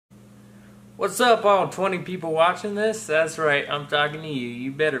What's up, all 20 people watching this? That's right, I'm talking to you.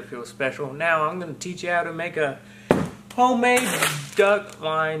 You better feel special. Now I'm going to teach you how to make a homemade duck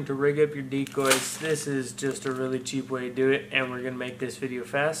line to rig up your decoys. This is just a really cheap way to do it, and we're going to make this video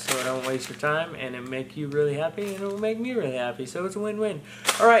fast so I don't waste your time, and it make you really happy, and it'll make me really happy, so it's a win-win.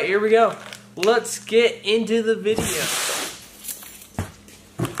 Alright, here we go. Let's get into the video.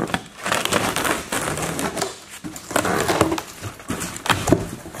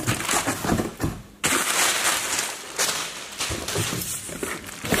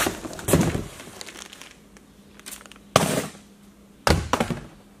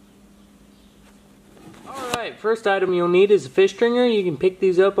 First item you'll need is a fish stringer. You can pick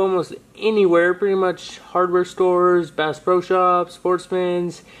these up almost anywhere, pretty much hardware stores, Bass Pro Shops,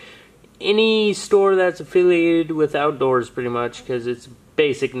 Sportsman's, any store that's affiliated with outdoors pretty much, because it's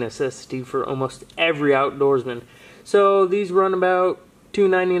basic necessity for almost every outdoorsman. So these run about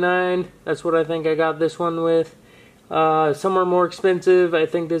 $2.99. That's what I think I got this one with. Some are more expensive. I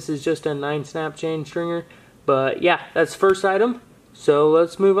think this is just a 9-snap chain stringer. But yeah, that's the first item. So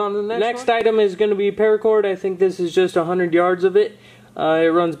let's move on to the next one. Item is going to be paracord. I think this is just 100 yards of it.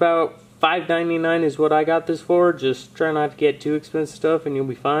 It runs about $5.99 is what I got this for. Just try not to get too expensive stuff and you'll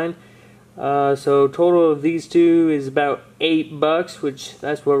be fine. So total of these two is about $8, which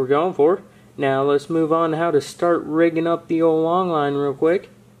that's what we're going for. Now let's move on to how to start rigging up the old long line real quick.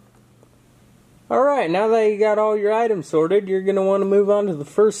 Alright, now that you got all your items sorted, you're going to want to move on to the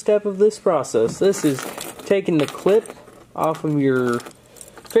first step of this process. This is taking the clip off of your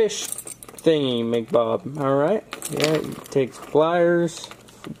fish thingy, McBob. Alright, yeah, you take some pliers,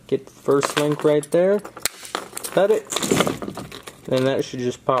 get the first link right there, cut it, and that should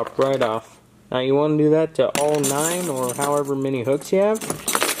just pop right off. Now you want to do that to all 9 or however many hooks you have,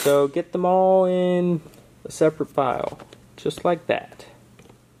 so get them all in a separate pile, just like that.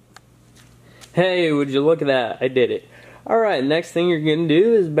 Hey, would you look at that, I did it. Alright, next thing you're going to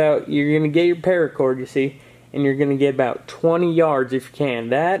do is you're going to get your paracord, you see. And you're going to get about 20 yards if you can.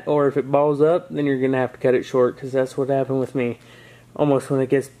 That, or if it balls up, then you're going to have to cut it short, because that's what happened with me. Almost when it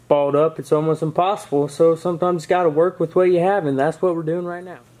gets balled up, it's almost impossible, so sometimes you got to work with what you have, and that's what we're doing right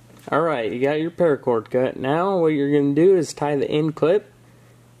now. Alright, you got your paracord cut. Now what you're going to do is tie the end clip.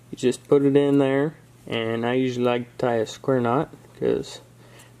 You just put it in there, and I usually like to tie a square knot, because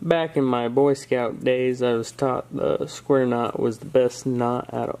back in my Boy Scout days, I was taught the square knot was the best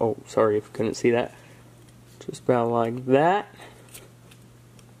knot out of... Oh, sorry if you couldn't see that. Just about like that.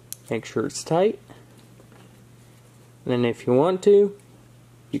 Make sure it's tight. And then if you want to,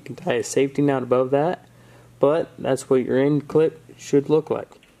 you can tie a safety knot above that. But that's what your end clip should look like.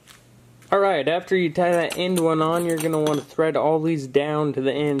 Alright, after you tie that end one on, you're going to want to thread all these down to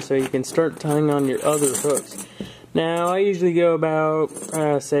the end so you can start tying on your other hooks. Now, I usually go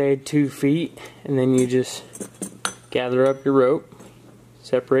about, say, 2 feet. And then you just gather up your rope.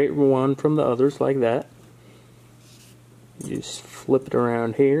 Separate one from the others like that. Just flip it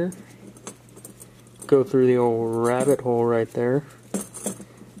around here, go through the old rabbit hole right there,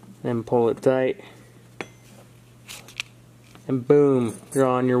 then pull it tight, and boom, you're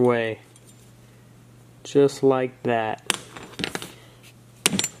on your way. Just like that.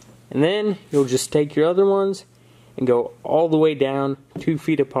 And then you'll just take your other ones and go all the way down 2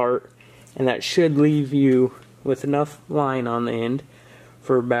 feet apart, and that should leave you with enough line on the end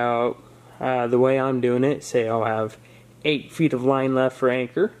for about, the way I'm doing it, say I'll have 8 feet of line left for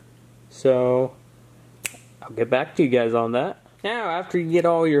anchor. So I'll get back to you guys on that. Now after you get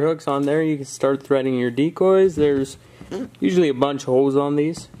all your hooks on there, you can start threading your decoys. There's usually a bunch of holes on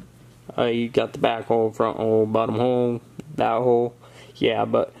these. You got the back hole, front hole, bottom hole, that hole. Yeah,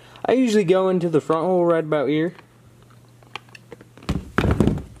 but I usually go into the front hole right about here.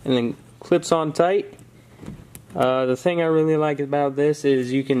 And then clips on tight. The thing I really like about this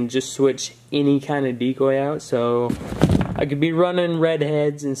is you can just switch any kind of decoy out. So I could be running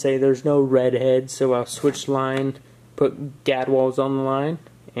redheads and say there's no redheads, so I'll switch line, put gadwalls on the line,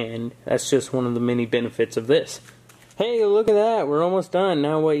 and that's just one of the many benefits of this. Hey, look at that, we're almost done.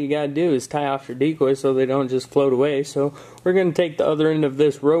 Now what you gotta do is tie off your decoys so they don't just float away. So we're gonna take the other end of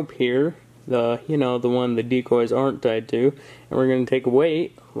this rope here, the one the decoys aren't tied to, and we're gonna take a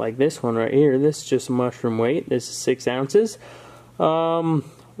weight like this one right here. This is just a mushroom weight. This is 6 ounces.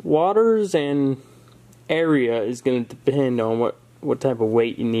 Waters and area is going to depend on what type of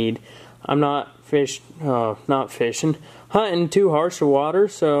weight you need. I'm not hunting too harsh of water,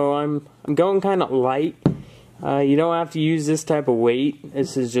 so I'm going kind of light. You don't have to use this type of weight.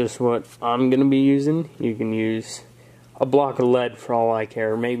 This is just what I'm going to be using. You can use a block of lead for all I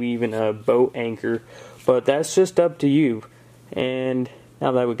care, maybe even a boat anchor, but that's just up to you. And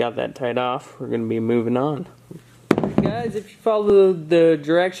Now that we got that tied off, we're going to be moving on. Guys, if you follow the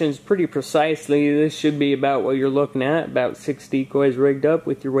directions pretty precisely, this should be about what you're looking at, about 6 decoys rigged up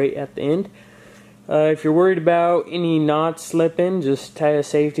with your weight at the end. If you're worried about any knots slipping, just tie a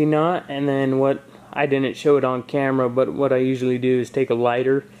safety knot, and then what I didn't show it on camera, but what I usually do is take a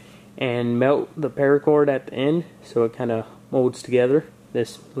lighter and melt the paracord at the end so it kind of molds together.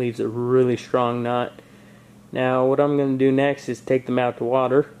 This leaves a really strong knot. Now what I'm going to do next is take them out to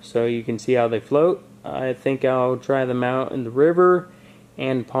water so you can see how they float. I think I'll try them out in the river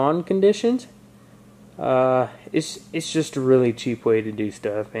and pond conditions. It's just a really cheap way to do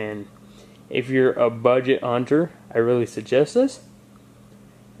stuff, and if you're a budget hunter, I really suggest this.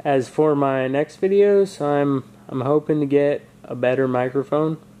 As for my next videos, I'm hoping to get a better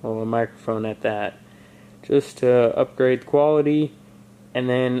microphone, well, a microphone at that, just to upgrade the quality. And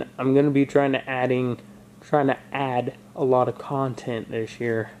then I'm gonna be trying to add a lot of content this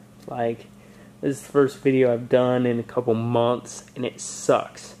year. Like, this is the first video I've done in a couple months, and it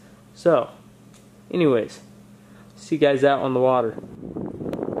sucks. So, anyways, see you guys out on the water.